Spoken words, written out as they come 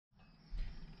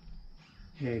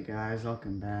Hey guys,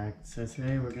 welcome back. So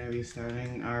today we're gonna be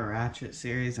starting our Ratchet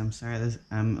series. I'm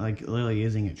like literally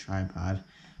using a tripod,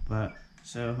 but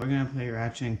so we're gonna play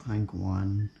Ratchet and Clank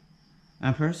 1.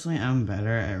 Personally, I'm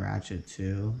better at Ratchet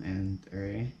 2 and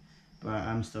 3, but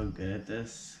I'm still good at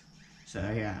this. So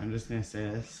yeah, I'm just gonna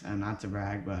say this, and not to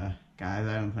brag, but guys,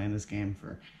 I've been playing this game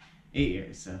for 8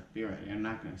 years, so be ready. I'm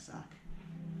not gonna suck.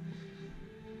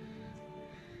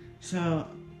 So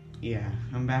yeah,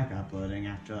 I'm back uploading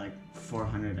after like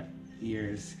 400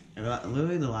 years.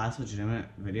 Literally the last legitimate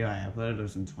video I uploaded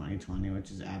was in 2020,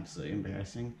 which is absolutely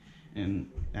embarrassing. And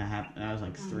that was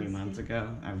like 3 months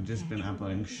ago. I've just been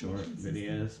uploading short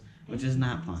videos, which is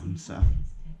not fun. So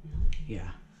yeah,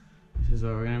 this is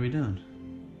what we're gonna be doing.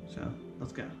 So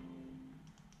let's go.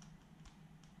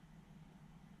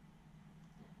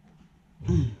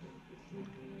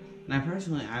 Now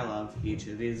personally, I love each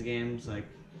of these games. Like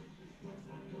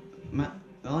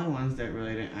the only ones that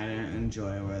really I didn't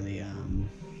enjoy were the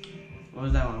what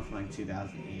was that one from like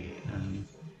 2008?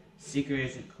 Secret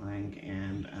Agent Clank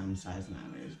and Size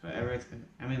Matters. But I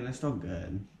mean, they're still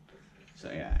good.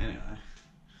 So yeah. Anyway,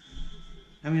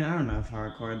 I mean, I don't know if I'll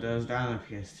record those. They're on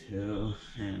the PS2,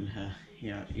 and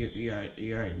yeah, you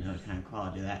already know what kind of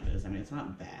quality that is. I mean, it's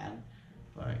not bad,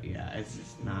 but yeah, it's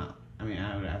just not. I mean,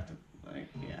 I would have to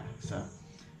yeah. So.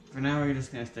 For now, we're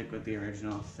just gonna stick with the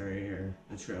original 3 or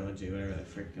the trilogy, whatever the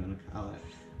frick you wanna call it.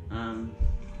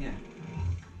 Yeah.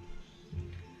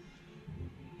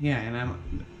 Yeah, and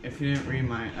if you didn't read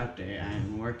my update,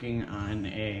 I'm working on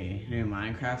a new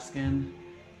Minecraft skin,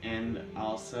 and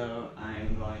also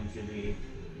I'm going to be,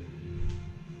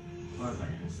 what was I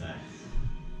gonna say?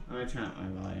 Let me turn up my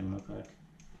volume real quick,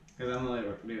 because I'm really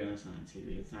doing this on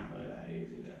TV. It's not really that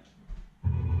easy to.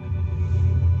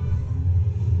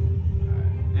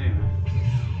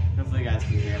 Hopefully you guys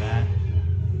can hear that.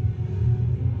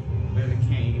 But if you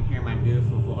can't, you can hear my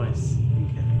beautiful voice. I'm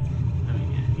kidding. I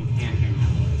mean, yeah, you can't hear my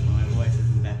voice, but my voice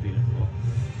isn't that beautiful.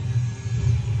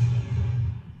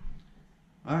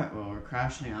 Alright, well, we're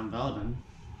crashing on Veldin.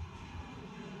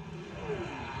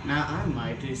 Now, I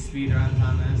might do speedruns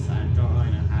on this. I don't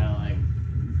really know how to, like,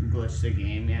 glitch the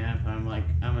game yet, but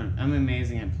I'm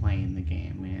amazing at playing the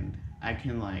game, and I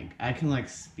can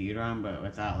speedrun, but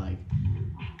without, like,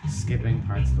 skipping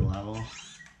parts of the level.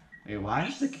 Wait, why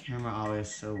is the camera always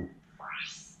so...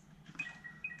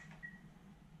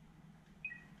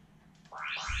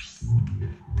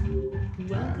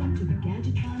 Welcome to the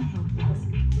Gadgetron Help Desk.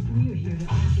 We are here to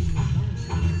offer you advice.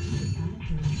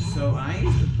 So I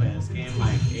used to play this game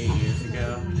like 8 years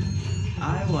ago.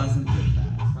 I wasn't the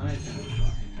best. Let me turn this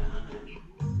volume down.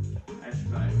 I should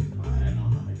probably be quiet. I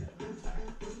don't know if I can.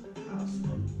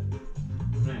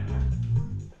 Anyway.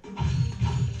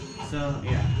 So,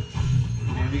 yeah.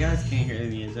 And if you guys can't hear the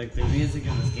music in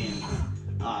this game is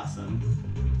awesome.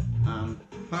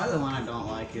 Probably the one I don't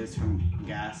like is from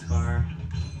Gaspar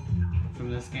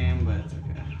from this game, but it's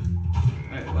okay.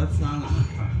 Alright, what song am I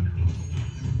playing?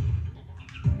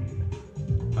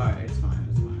 Alright, it's fine.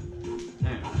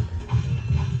 Anyway.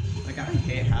 Like, I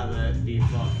hate how the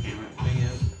default camera thing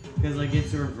is, because, like,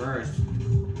 it's reversed.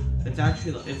 It's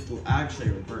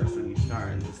actually reversed when you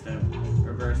start instead of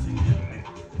reversing it, like,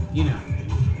 you know,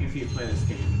 if you play this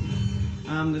game.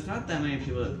 There's not that many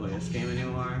people that play this game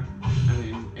anymore. I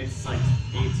mean, it's like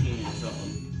 18 years old.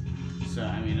 So,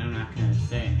 I mean, I'm not gonna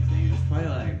say anything. It's probably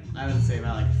like, I would say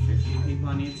about like 50 people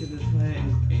on YouTube that play it,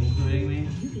 including me.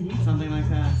 Something like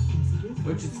that.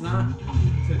 Which it's not.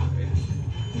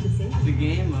 The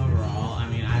game overall, I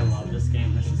mean, I love this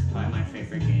game. This is probably my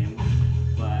favorite game.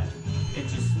 But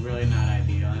it's just really not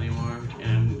ideal anymore.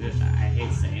 And I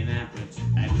hate saying that, but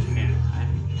I just can't lie.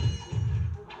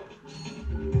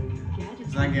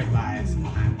 Because I get biased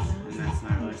sometimes, and that's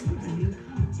not really something. Anyway.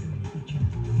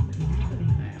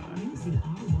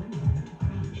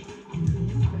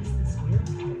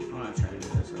 I want to try to do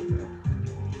this real quick.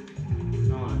 I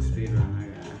don't want to speedrun,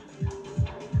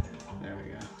 there we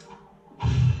go.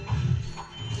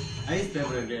 I used to be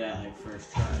able to do that like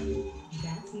first try.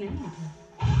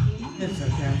 It's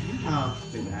okay. I'll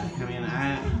do that. I mean,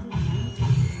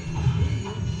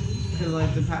 because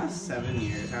like the past 7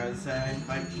 years, I would say,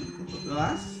 like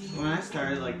when I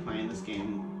started like playing this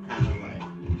game, kind of like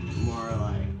more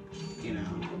like, you know,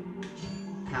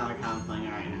 kind of like how I'm playing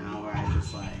it right now, where I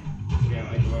just like get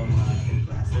like a little more like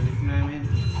aggressive, if you know what I mean.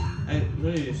 I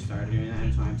literally just started doing that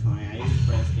in 2020. I used to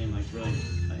play this game like really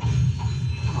like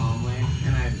calmly,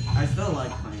 and I still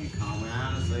like playing it calmly.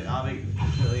 Honestly, I'll be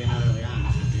completely and utterly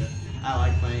honest with you. I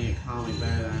like playing it calmly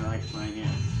better than I like playing it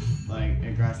like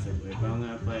aggressively, but I'm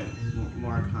gonna play it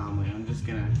more calmly. I'm just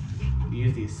gonna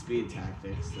use these speed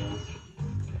tactics, so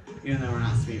even though we're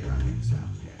not speed running. So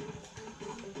yeah.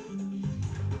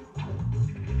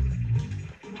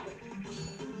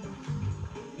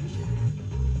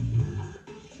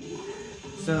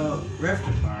 So Rift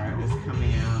Apart is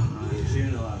coming out on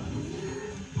June 11th.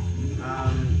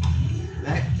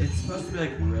 It's supposed to be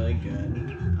like really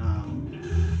good.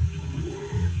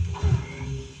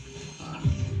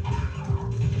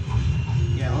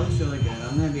 Yeah, it looks really good.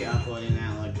 I'm gonna be uploading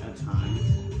that like a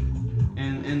ton.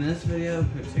 And in this video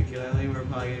particularly, we're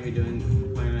probably gonna be doing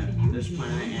this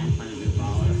planet and Planet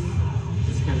Novalis.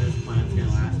 Just because this planet's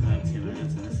gonna last about 2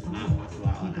 minutes and this is not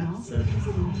worthwhile an episode.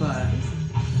 But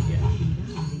yeah,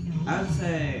 I would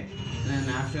say then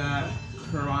after that,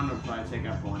 Quran will probably take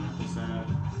up 1 episode,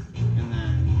 and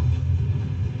then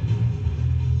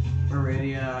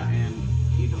Iridia and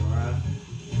Eudora,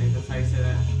 I think that's how you say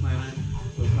that planet,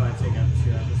 will probably take up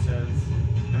 2 episodes.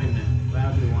 I mean, no, that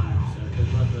would be 1 episode, because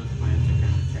both of those planets are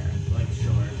kind of like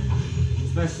short.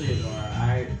 Especially Eudora.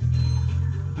 I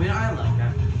mean, I like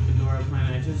that Eudora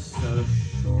planet, it's just so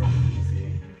short and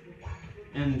easy.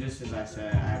 And just as I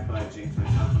said, I probably jinxed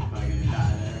myself, I'm probably gonna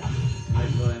die there like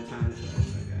a billion times, but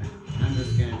it's okay. I'm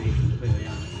just gonna be completely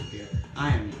honest with you. I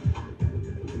am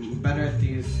better at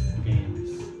these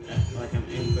games, like I'm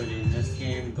including this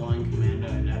game, Going Commando,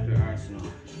 and Epic Arsenal,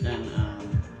 than,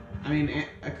 I mean,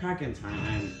 a Crack in Time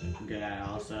I'm good at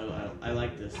also. I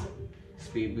like this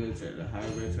speed boots or the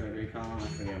hover boots, or whatever you call them. I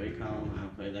forget what you call them. I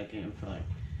haven't played that game for like,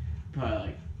 probably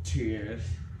like 2 years.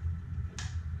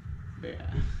 But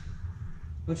yeah.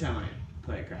 Which I might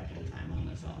play Crack in Time on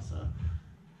this also.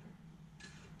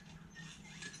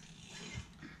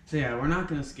 So yeah, we're not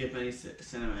going to skip any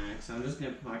cinematics, so I'm just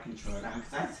going to put my controller down,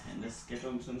 because I tend to skip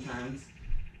them sometimes,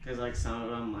 because like some of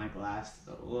them like last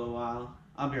a little while.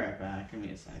 I'll be right back, give me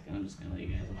a second, I'm just going to let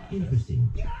you guys watch this.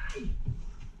 Interesting.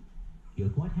 You're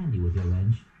quite handy with your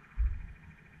wrench.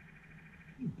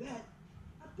 You bet.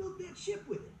 I built that ship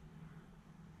with it.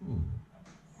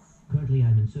 Currently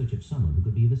I'm in search of someone who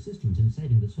could be of assistance in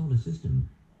saving the solar system.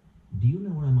 Do you know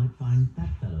where I might find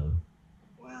that fellow?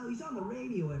 Well, he's on the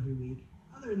radio every week.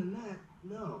 Other than that,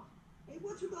 no. Hey,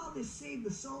 what's with all this save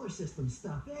the solar system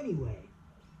stuff anyway?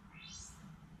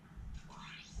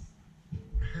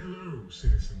 Hello,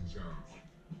 citizens of...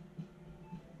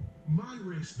 My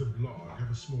race, the Blog, have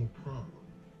a small problem.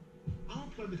 Our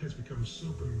planet has become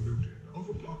so polluted,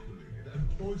 overpopulated,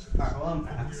 and poisonous. Alright, well I'm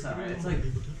back, sorry, it's like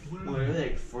literally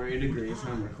like 40 degrees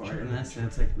when I'm recording this, and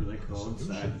it's like really cold,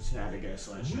 so I just had to get a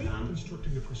sweatshirt We are on.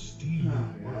 constructing a pristine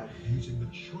world using the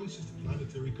choicest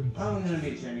planetary components. I'm gonna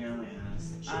be genuinely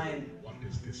honest. I What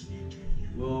does this mean to you?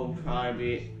 will probably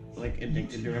be like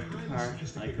addicted to Rift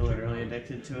Apart, like literally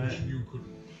addicted to it. You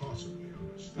couldn't possibly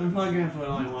understand. I'm probably gonna put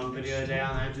only 1 video a day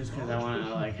on that just because I want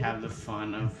to like have the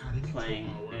fun of playing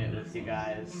it with you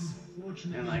guys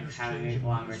and like having a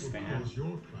longer span.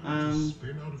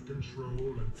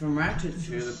 From Ratchet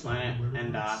to the planet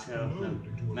Endako,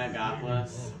 the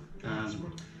Megapolis.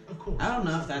 I don't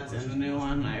know if that's in the new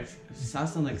one. I saw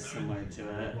something similar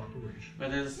to it,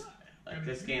 but there's like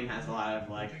this game has a lot of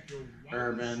like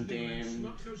urban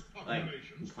themed like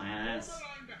planets.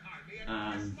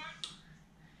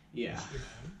 Yeah.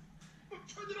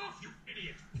 Turn it off, you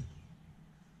idiot!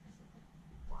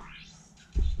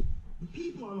 The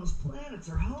people on those planets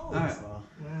are hoes. Alright, well.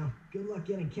 Well, good luck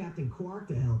getting Captain Quark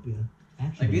to help you.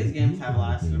 Actually, Like these games have a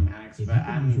lot of cinematics, but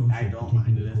I don't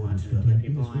mind it as much as other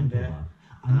people mind it.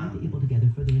 I might be able to gather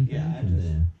further information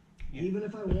there. Yeah. Even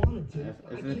if I wanted to,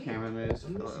 If the camera moves a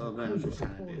little bit, I'm just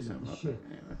trying to do something real quick.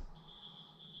 Anyway.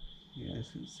 You guys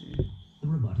can see. The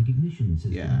robotic ignition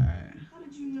system. Yeah, alright. How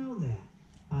did you know that?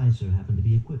 I, sir, happen to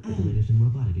be equipped with the latest in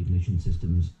robotic ignition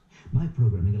systems. My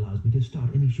programming allows me to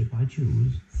start any ship I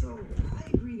choose. So, I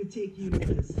agree to take you to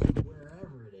this,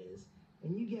 wherever it is,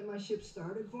 and you get my ship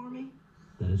started for me?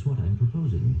 That is what I'm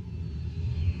proposing.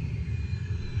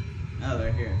 Oh,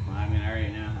 they're here. Well, I mean, I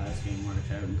already know how this game works.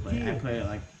 I play it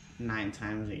like 9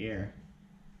 times a year.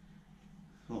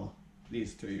 Well,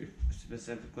 these 3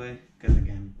 specifically, because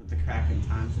again, with the Crack in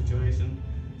Time situation.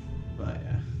 But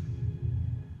yeah.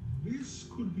 This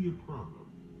could be a problem.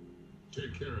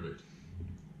 Take care of it.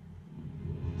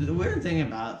 The weird thing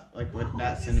about like with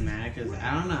that cinematic is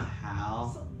I don't know how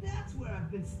So that's where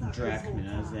I've been stuck Drek this whole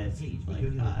knows time. that it's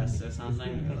like us or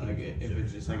something, or like if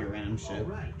it's just like a random ship.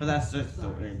 But that's just the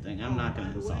weird thing. I'm not gonna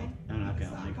insult. I'm not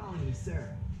gonna Stop like. calling me sir.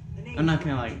 The name's I'm not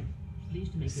gonna like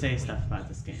Pleased to make say your stuff about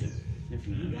this game. If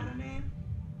you know You what I got a mean. name?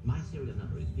 My serial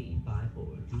number is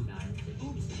B54296.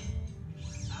 Oops.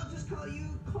 I'll just call you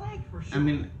Clank for sure. I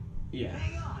mean, yeah.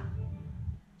 Hang on.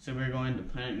 So we're going to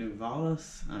Planet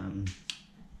Novalis.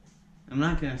 I'm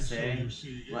not gonna say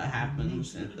what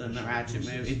happens in the Ratchet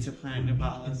movie to Planet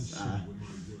Novalis.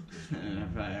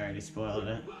 I've probably already spoiled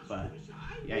it, but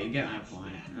yeah, you get my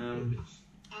point.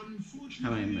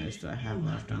 How many minutes do I have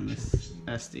left on this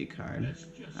SD card?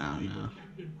 I don't know.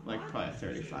 Like probably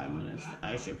 35 minutes.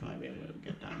 I should probably be able to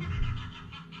get done.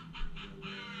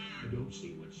 I don't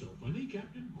see what's so funny.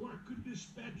 Captain Quark could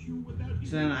dispatch you without.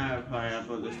 So then I would probably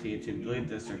upload this to YouTube, delete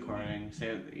this recording,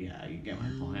 save. Yeah, you get my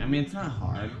point. I mean, it's not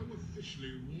hard.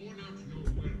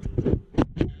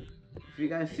 If you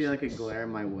guys see like a glare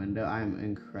in my window, I'm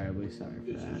incredibly sorry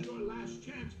for that. This is your last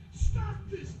chance. Stop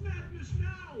this madness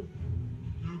now.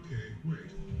 Okay, wait.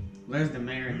 There's the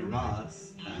mayor and the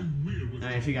boss. I mean,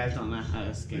 if you guys don't know how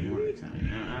this game works, I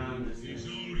mean, I'm just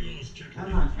kidding.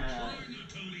 I'm not trying to.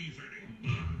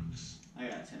 I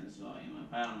gotta turn this volume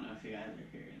up. I don't know if you guys are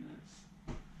hearing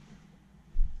this.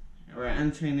 We're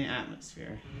entering the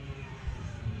atmosphere.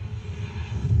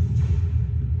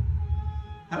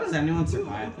 How does anyone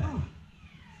survive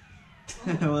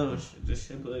that? The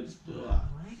ship really just blew off.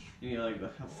 And you like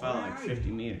fell like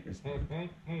 50 meters.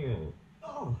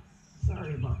 Oh,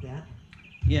 sorry about that.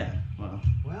 Yeah, well.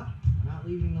 Well, we're not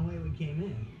leaving the way we came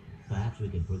in. Perhaps we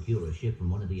can procure a ship from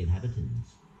one of the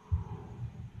inhabitants.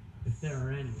 If there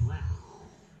are any left.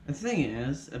 The thing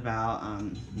is about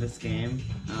this game,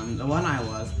 the one I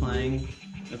was playing,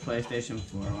 the PlayStation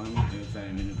 4 one, oops, I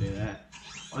didn't mean to do that.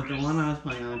 But the one I was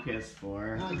playing on the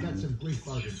PS4, I got some great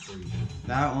bargains for you.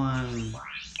 that one,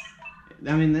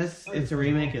 I mean, it's a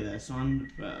remake of this one,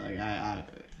 but like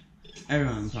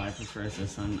everyone probably prefers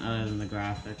this one other than the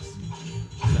graphics.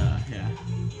 So yeah.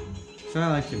 So what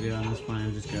I like to do on this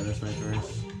plan, just go this way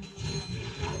first.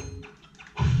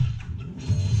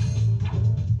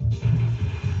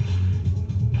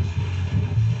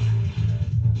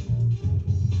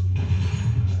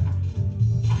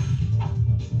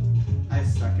 I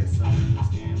suck at swimming in this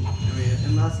game. I mean,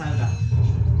 unless I have the,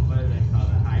 what do they call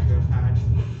it, hydro pad,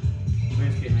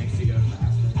 which it makes you go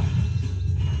faster.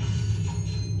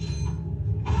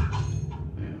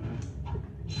 Anyway.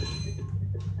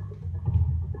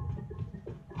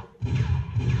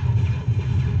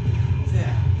 So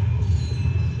yeah.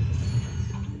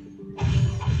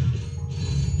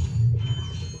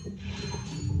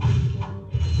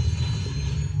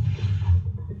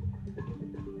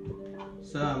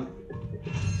 So,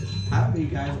 how have you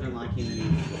guys been liking the new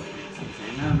Fortnite season?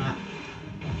 I know I'm not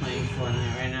playing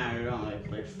Fortnite right now. I don't really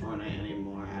play Fortnite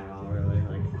anymore at all, really.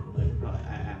 Like probably,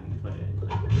 I haven't played it in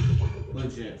like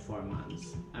legit 4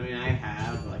 months. I mean, I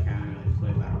have, but like I haven't really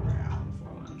played Battle Royale in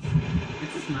 4 months.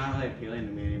 It's just not really appealing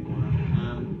to me anymore.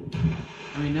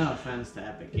 I mean, no offense to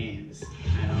Epic Games.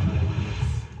 I don't really want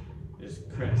to just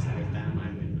criticize them. I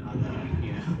mean, although,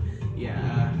 you know,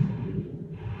 yeah.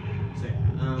 So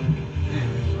yeah,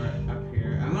 anyway, we're up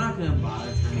here. I'm not gonna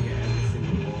bother trying to get every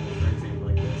single goal, for example,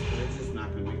 like this, but it's just not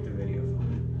gonna make the video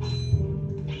fun.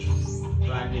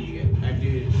 But I do so need to get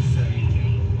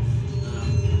goals.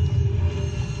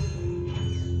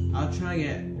 I'll try to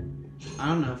get, I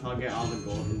don't know if I'll get all the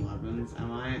golden weapons. I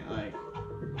might, like,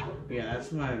 yeah,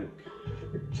 that's why, I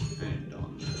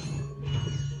don't know.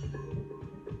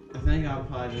 I think I'll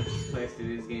probably just play through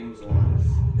these games once,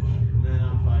 and then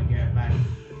I'll probably get back.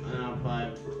 And I'll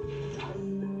probably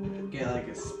get like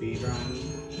a speed run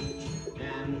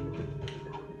in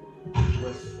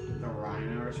with the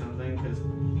Rhino or something, because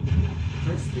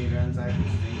for speed runs I just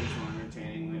think it's more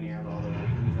entertaining when you have all the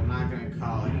weapons. I'm not going to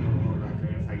call like a world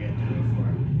record if I get to it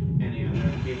before any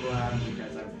other people have,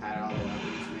 because I've had all the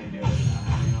weapons and they do it without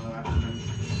having all the weapons, and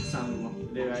some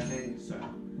do, I think, so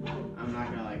I'm not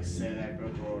going to like say that I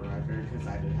broke the world record because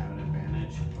I did have an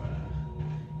advantage, but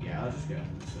yeah, I'll just go in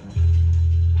this way.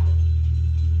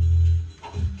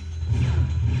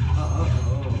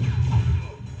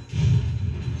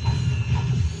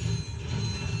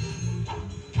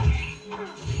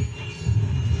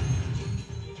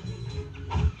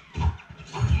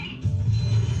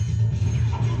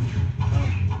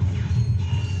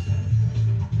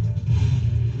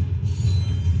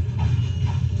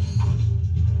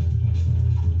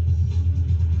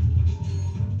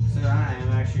 So I am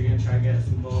actually going to try to get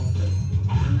some bolts, because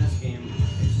in this game,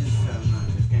 it's just so not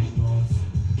just getting bolts.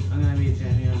 I'm going to be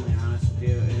genuinely honest with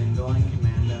you, in going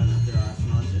commando and up your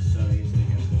arsenal, it's just so easy to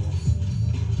get bolts.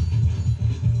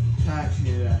 So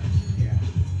actually, yeah. Yeah.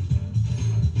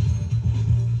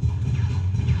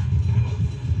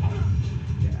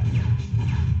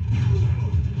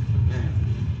 Anyway,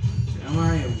 so I'm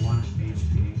already at 1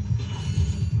 HP.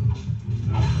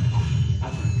 Okay,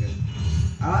 that's not good.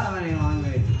 I don't have any long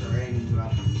range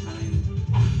weapons. I mean,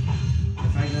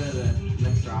 if I go to the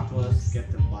Metropolis, get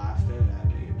the blaster, that'd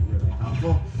be really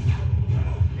helpful.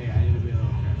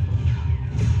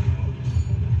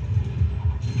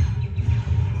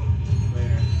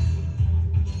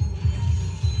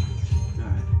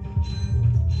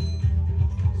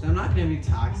 gonna be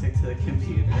toxic to the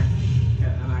computer.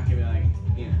 I'm not gonna be like,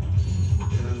 you know,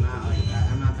 'cause I'm not like that.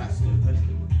 I'm not that stupid.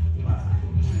 But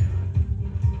anyway.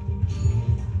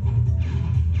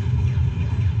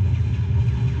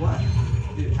 What?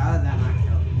 Dude, how did that not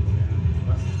kill me?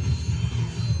 What's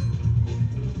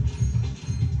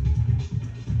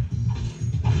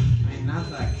I mean, not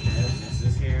that I care if this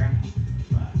is here,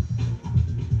 but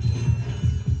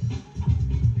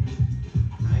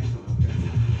I come up here.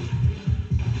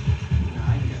 No,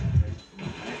 I can get up here.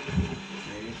 Okay.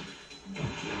 See?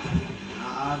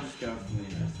 I'll just go from the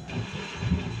other side.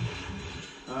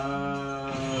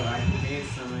 Oh, I hate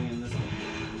something in this game.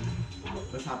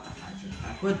 Let's hop the hydrant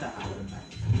back. Put the hydrant back.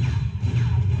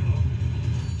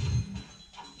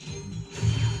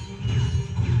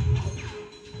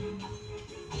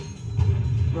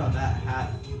 Well, that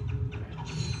hat.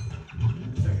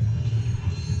 Okay.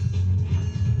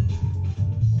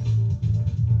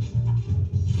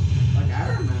 Like, I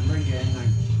remember getting like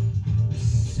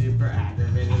super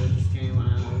aggravated with this game when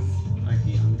I was like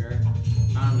younger.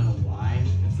 I don't know why.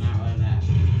 It's not really that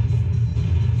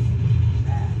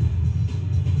bad.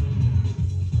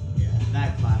 Yeah,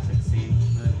 that classic scene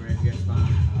where the bridge gets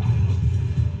bombed.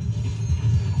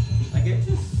 Like, it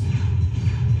just.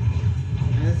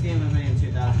 And this game was made in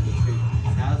 2002.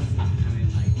 How is this not? I mean,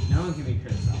 like, no one can be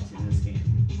criticizing this game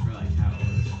for like how it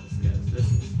is, because this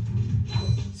is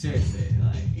seriously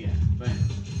like, yeah. But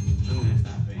I'm gonna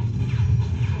stop being.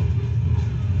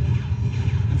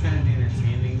 I'm trying to be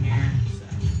entertaining here, so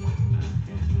yeah.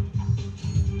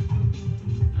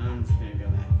 I'm just gonna go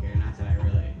back here. Not that I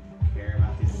really care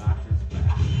about these boxes, but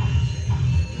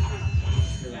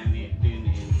because I do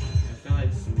need. I feel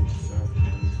like some sort of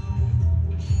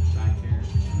back here.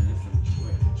 And there's some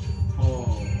quick.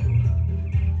 Oh.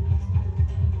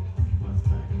 What's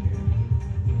back here?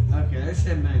 Okay, there should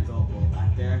have been a gold bowl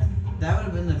back there. That would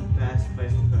have been the best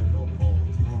place to put a gold bowl.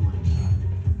 Oh my god.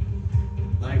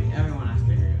 Like, everyone has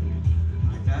to agree with me.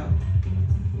 Like that.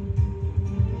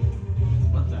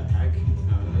 What the heck?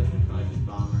 Oh, those are probably just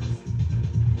bombers.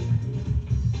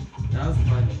 That was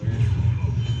probably the weirdest one.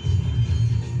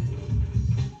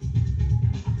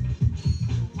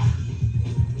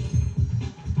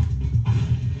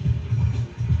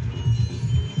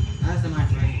 That's my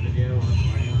first video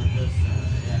recording like this, so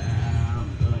yeah, I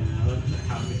don't really know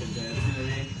how good it's gonna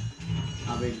be.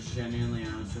 I'll be genuinely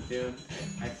honest with you.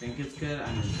 I think it's good.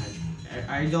 I mean,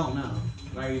 I don't know,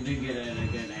 but you did get it at a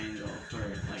good angle for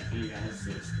like you guys to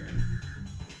see the screen.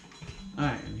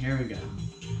 Alright, and here we go.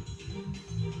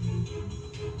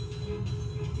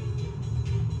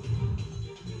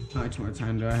 How much more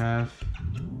time do I have?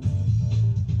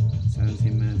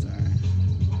 17 minutes, alright.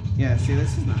 Yeah, see,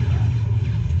 this is not bad.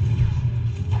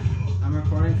 I'm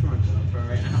recording from a GoPro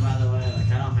right now, by the way. Like,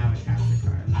 I don't have a capture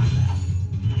card. Not that.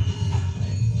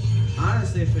 Like,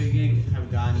 honestly, if we could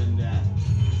have gotten into that,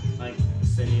 like,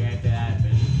 city right there,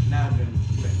 that would have been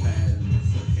a bit better than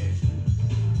this location.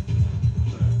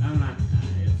 But I'm not gonna.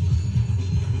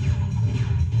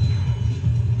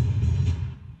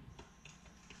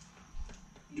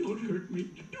 It's Don't hurt me.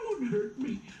 Don't hurt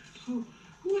me. Oh,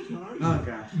 what are you? Oh,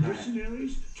 gosh.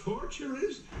 Mercenaries?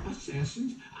 Torturers?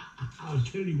 Assassins? I'll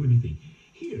tell you anything.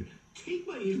 Here, take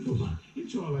my infobot.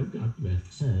 It's all I've got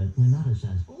left. Sir, we're not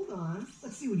assassins. Hold on.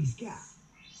 Let's see what he's got.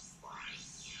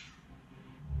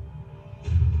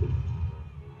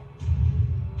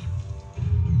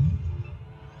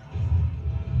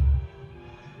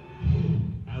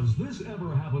 Has this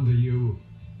ever happened to you?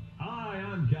 Hi,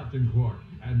 I'm Captain Quark,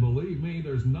 and believe me,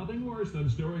 there's nothing worse than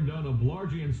staring down a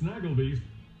Blargian snagglebeast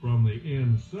from the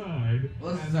inside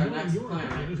Well, this and is our knowing next your plan,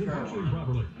 equipment isn't Pro functioning one.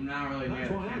 properly. I'm not really near That's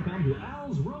the why I camera come to right now.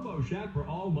 Al's Robo Shack for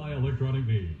all my electronic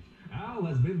needs. Al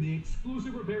has been the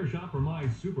exclusive repair shop for my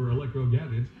super electro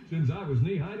gadgets since I was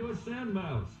knee-high to a sand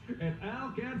mouse. And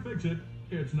Al can't fix it.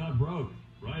 It's not broke.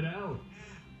 Right, Al?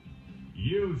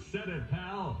 You said it,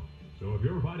 pal. So if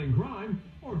you're fighting crime,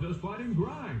 or just fighting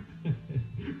grime,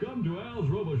 come to Al's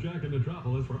Robo Shack in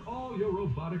Metropolis for all your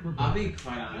robotic repairs. I'll be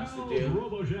quite honest with you.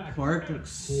 Robo Shack. Quark looks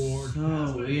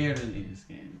so weird in these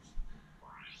games.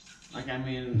 Like, I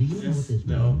mean, Do you know what just this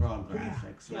the means? overall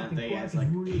graphics. Yeah, Not that he Quark has is like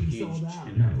a really huge sold out.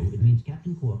 chin. No, it means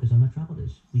Captain Quark is on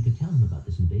Metropolis. We could tell him about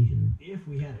this invasion. If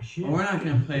we had a ship. Well, we're not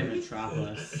gonna play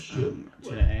Metropolis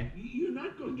today. You're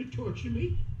not going to torture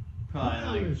me?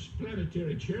 Probably like. As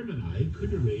planetary chairman, I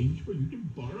could arrange for you to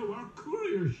borrow our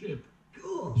courier ship.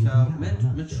 Cool. You So, can count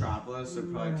on us, Metropolis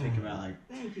would probably take about like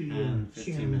Thank you, 10,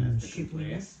 15 Chairman minutes to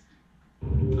Shipway.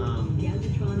 complete.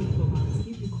 Gadgetron robots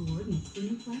give you coordinates for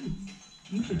new planets.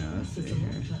 You should Yeah, press let's the see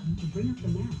select here. button to bring up the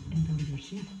map and go to your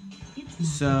ship. It's not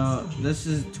So, so this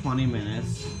is 20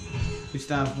 minutes. We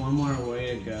still have one more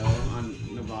way to go on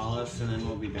Novalis, and then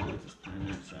we'll be done with this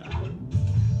planet, so.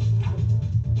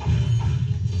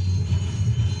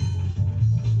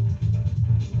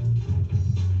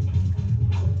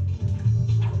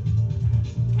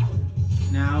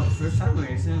 Now, for some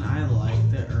reason, I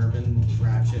like the urban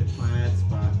Ratchet planets,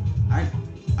 but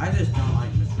I just don't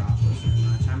like Metropolis as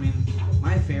much. I mean,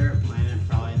 my favorite planet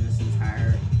probably in this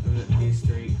entire, these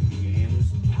 3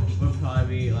 games, would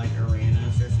probably be like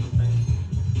Uranus or something.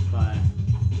 But,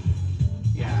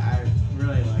 yeah, I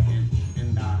really like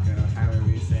Endako, however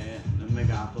you say it, the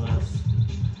Megapolis.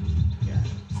 Yeah,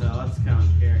 so let's come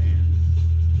here and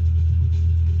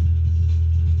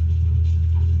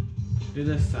do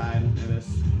this side, or this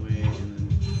way, and then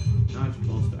how much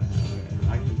pulse do I have? Okay,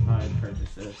 I can probably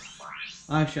purchase this.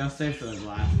 Well, actually, I'll save for the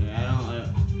blaster. I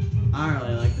don't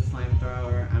really like the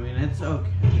flamethrower. I mean, it's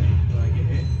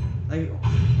okay.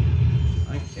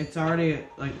 Like it's already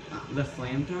like the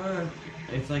flamethrower.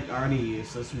 It's like already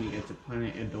useless when you get to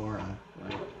Planet Eudora.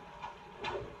 Like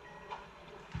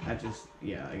that just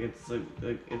it's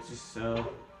like it's just so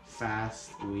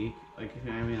fast, weak. Like,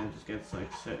 you know what I mean? It just gets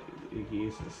like so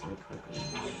useless so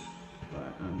quickly.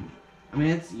 But I mean,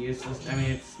 it's useless. I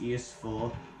mean, it's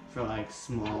useful for like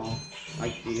small,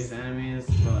 like these enemies.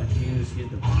 But like you can just use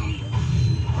the bomb gun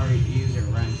or use your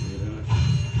wrench,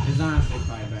 which is honestly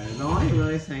probably better. The only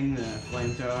really thing the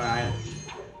flamethrower I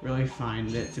really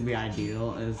find it to be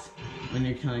ideal is when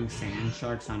you're killing sand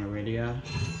sharks on Iridia.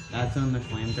 That's when the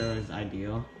flamethrower is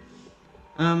ideal.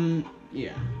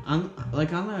 Yeah, on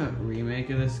the remake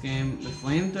of this game, the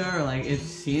flamethrower, like, it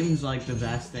seems like the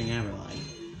best thing ever,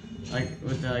 like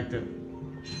with the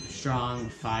strong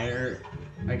fire,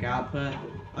 like, output,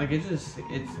 like, it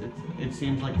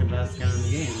seems like the best gun in the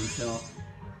game until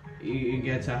you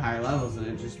get to higher levels and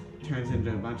it just turns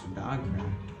into a bunch of dog crap.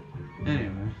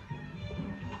 Anyway.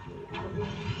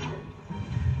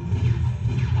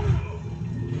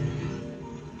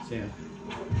 So, yeah.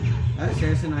 I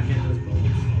seriously not getting those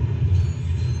bullets.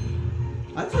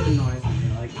 That's what annoys me.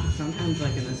 Like, sometimes,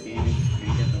 like, in this game, you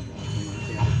can't get the bullets unless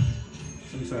you have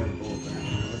some sort of bolt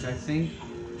around, which I think,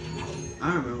 I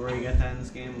don't remember where you get that in this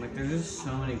game. Like, there's just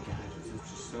so many gadgets. It's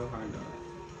just so hard to.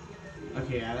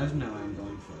 Okay, yeah, there's no way I'm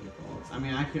going for the bullets. I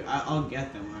mean, I'll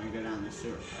get them when I go down the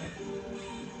sewer pipe.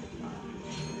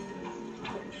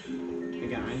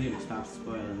 Again, I need to stop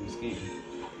spoiling this game.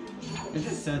 It's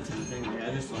just so tempting. Like,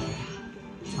 I just love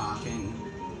talking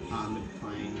on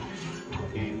playing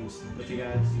games with you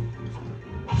guys.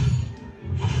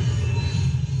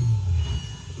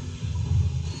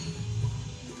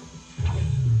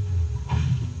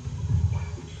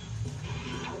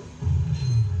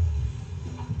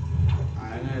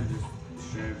 I'm gonna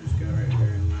just go right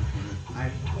here and not gonna.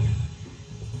 I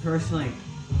personally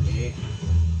hate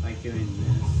like doing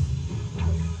this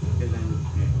because then,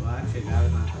 well, actually that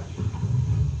was not that.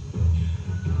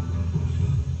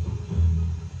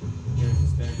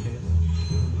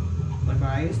 What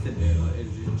I used to do is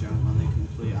just jump on the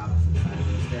complete opposite side of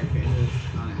the staircases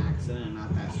on accident and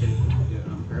not that stupid to do it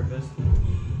on purpose.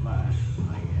 But,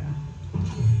 like, yeah.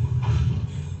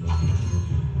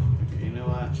 Okay, you know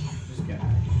what? Just get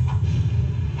out of here.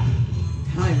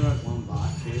 I broke one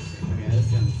box, seriously. Okay, this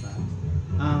gun sucks.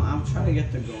 I'll try to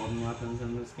get the golden weapons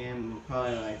in this game. We'll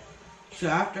probably, like... So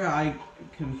after I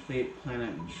complete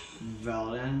Planet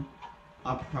Veldin,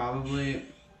 I'll probably...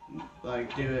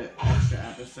 like, do an extra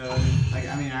episode. Like,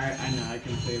 I mean, I know I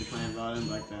completed Planet Veldin,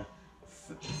 like, the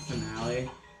finale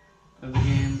of the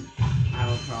game. I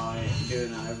will probably do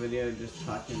another video just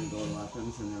collecting the gold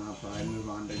weapons, and then I'll probably move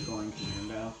on to Going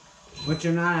Commando. Which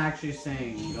I'm not actually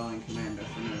saying Going Commando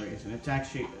for no reason. It's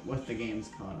actually what the game's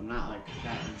called. I'm not, like,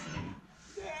 that insane.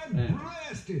 Dad,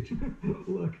 blast it!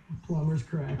 Look, plumber's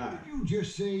crack. What did you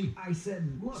just say? I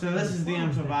said, look. So this is the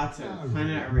Amphibiata,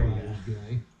 Planet Iridia.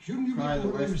 Guy. Shouldn't you Probably be the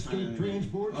able to worst escape planet in the game.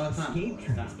 transports? Well, it's not Escape the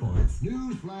worst, transports.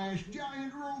 Newsflash,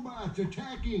 giant robots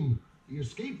attacking! The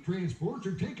escape transports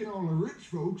are taking all the rich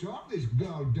folks off this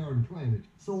goddamn planet.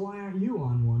 So why aren't you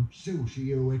on one?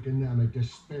 Socioeconomic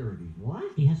disparity. What?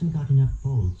 He hasn't got enough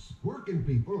bolts. Working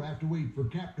people have to wait for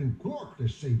Captain Quark to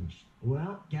save us.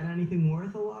 Well, got anything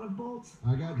worth a lot of bolts?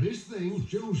 I got this thing.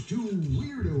 Shows 2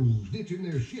 weirdos ditching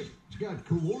their ship. It's got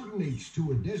coordinates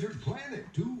to a desert planet,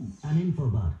 too. An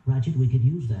infobot. Ratchet, we could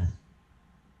use that.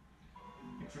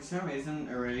 For some reason,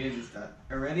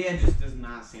 Iridia just does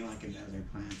not seem like a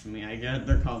desert planet to me. I get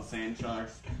they're called sand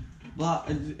sharks. Well,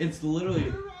 it's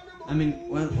literally, I mean,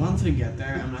 once we get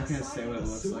there, I'm not going to say what it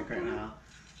looks like right now.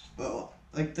 But,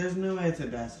 like, there's no way it's a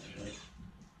desert. Like,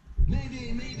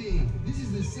 Mayday, mayday! This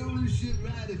is the solar ship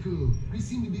Radical. We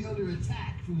seem to be under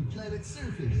attack from the planet's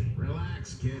surface.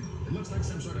 Relax, kid. It looks like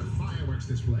some sort of fireworks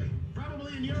display.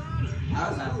 Probably in your honor.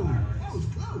 How's that Oh, fireworks? that was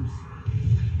close.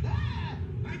 Ah!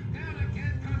 Pipe down, I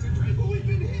can't concentrate. But we've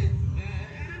been hit.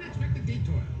 An unexpected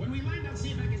detour. When we land, I'll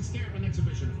see if I can scare up an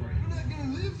exhibition for you. We're not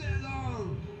gonna live that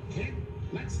long. Kid,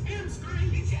 let's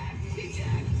hamstring. Eject!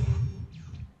 Eject!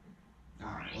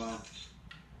 Alright, well,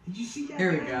 Did you see that?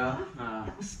 here we guy go. run?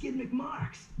 That was Skid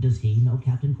McMarks. Does he know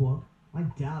Captain Quark? I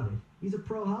doubt it. He's a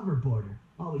pro hoverboarder,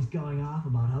 always going off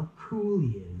about how cool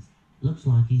he is. Looks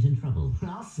like he's in trouble.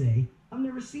 I'll say, I've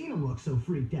never seen him look so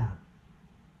freaked out.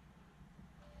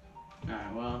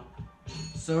 Alright, well,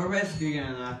 so we're basically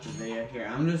gonna knock the video here.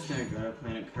 I'm just gonna go to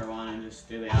Planet Kerwan and just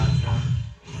do the outro.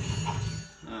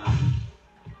 Yeah.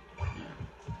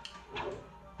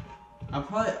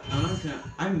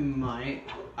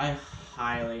 I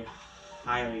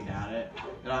highly doubt it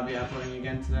that I'll be uploading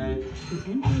again today.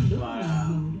 But,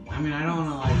 I mean, I don't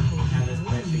wanna, like, have this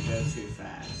basically go too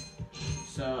fast.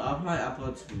 So, I'll probably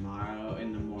upload tomorrow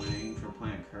in the morning for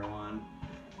Planet Kerwan.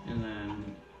 And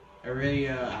then a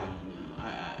video, I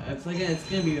don't know. It's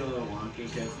gonna be a little wonky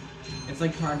because it's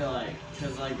like hard to like,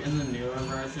 because like in the newer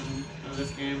version of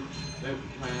this game, the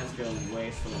planets go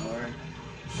way slower.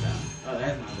 So, oh,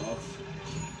 there's my bolts.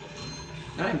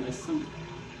 Did I miss them?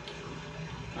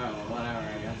 Oh, well, whatever,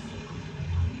 I guess.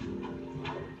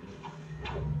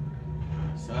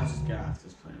 Alright, so let's just get off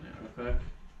this planet real quick.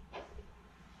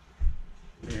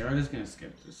 Okay, we're just gonna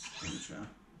skip this intro.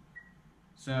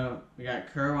 So, we got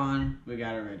Kerwan, we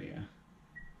got Iridia.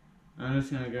 I'm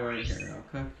just gonna go right here real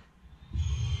quick.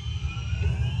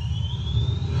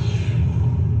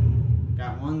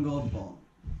 Got one gold bolt.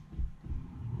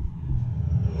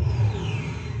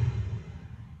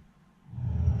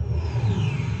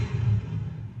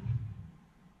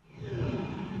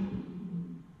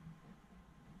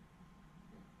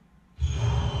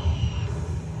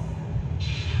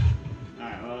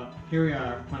 Alright, well, here we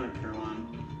are, Planet Kerwan.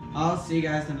 I'll see you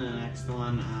guys in the next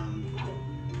one.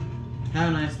 Have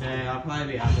a nice day. I'll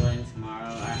probably be uploading tomorrow.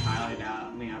 I highly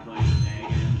doubt me uploading today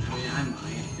again. I mean, I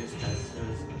might, just because it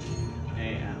was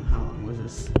a, how long was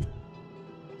this?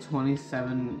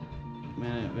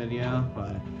 27-minute video,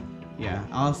 but yeah.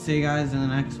 I'll see you guys in the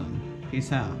next one.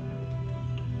 Peace out.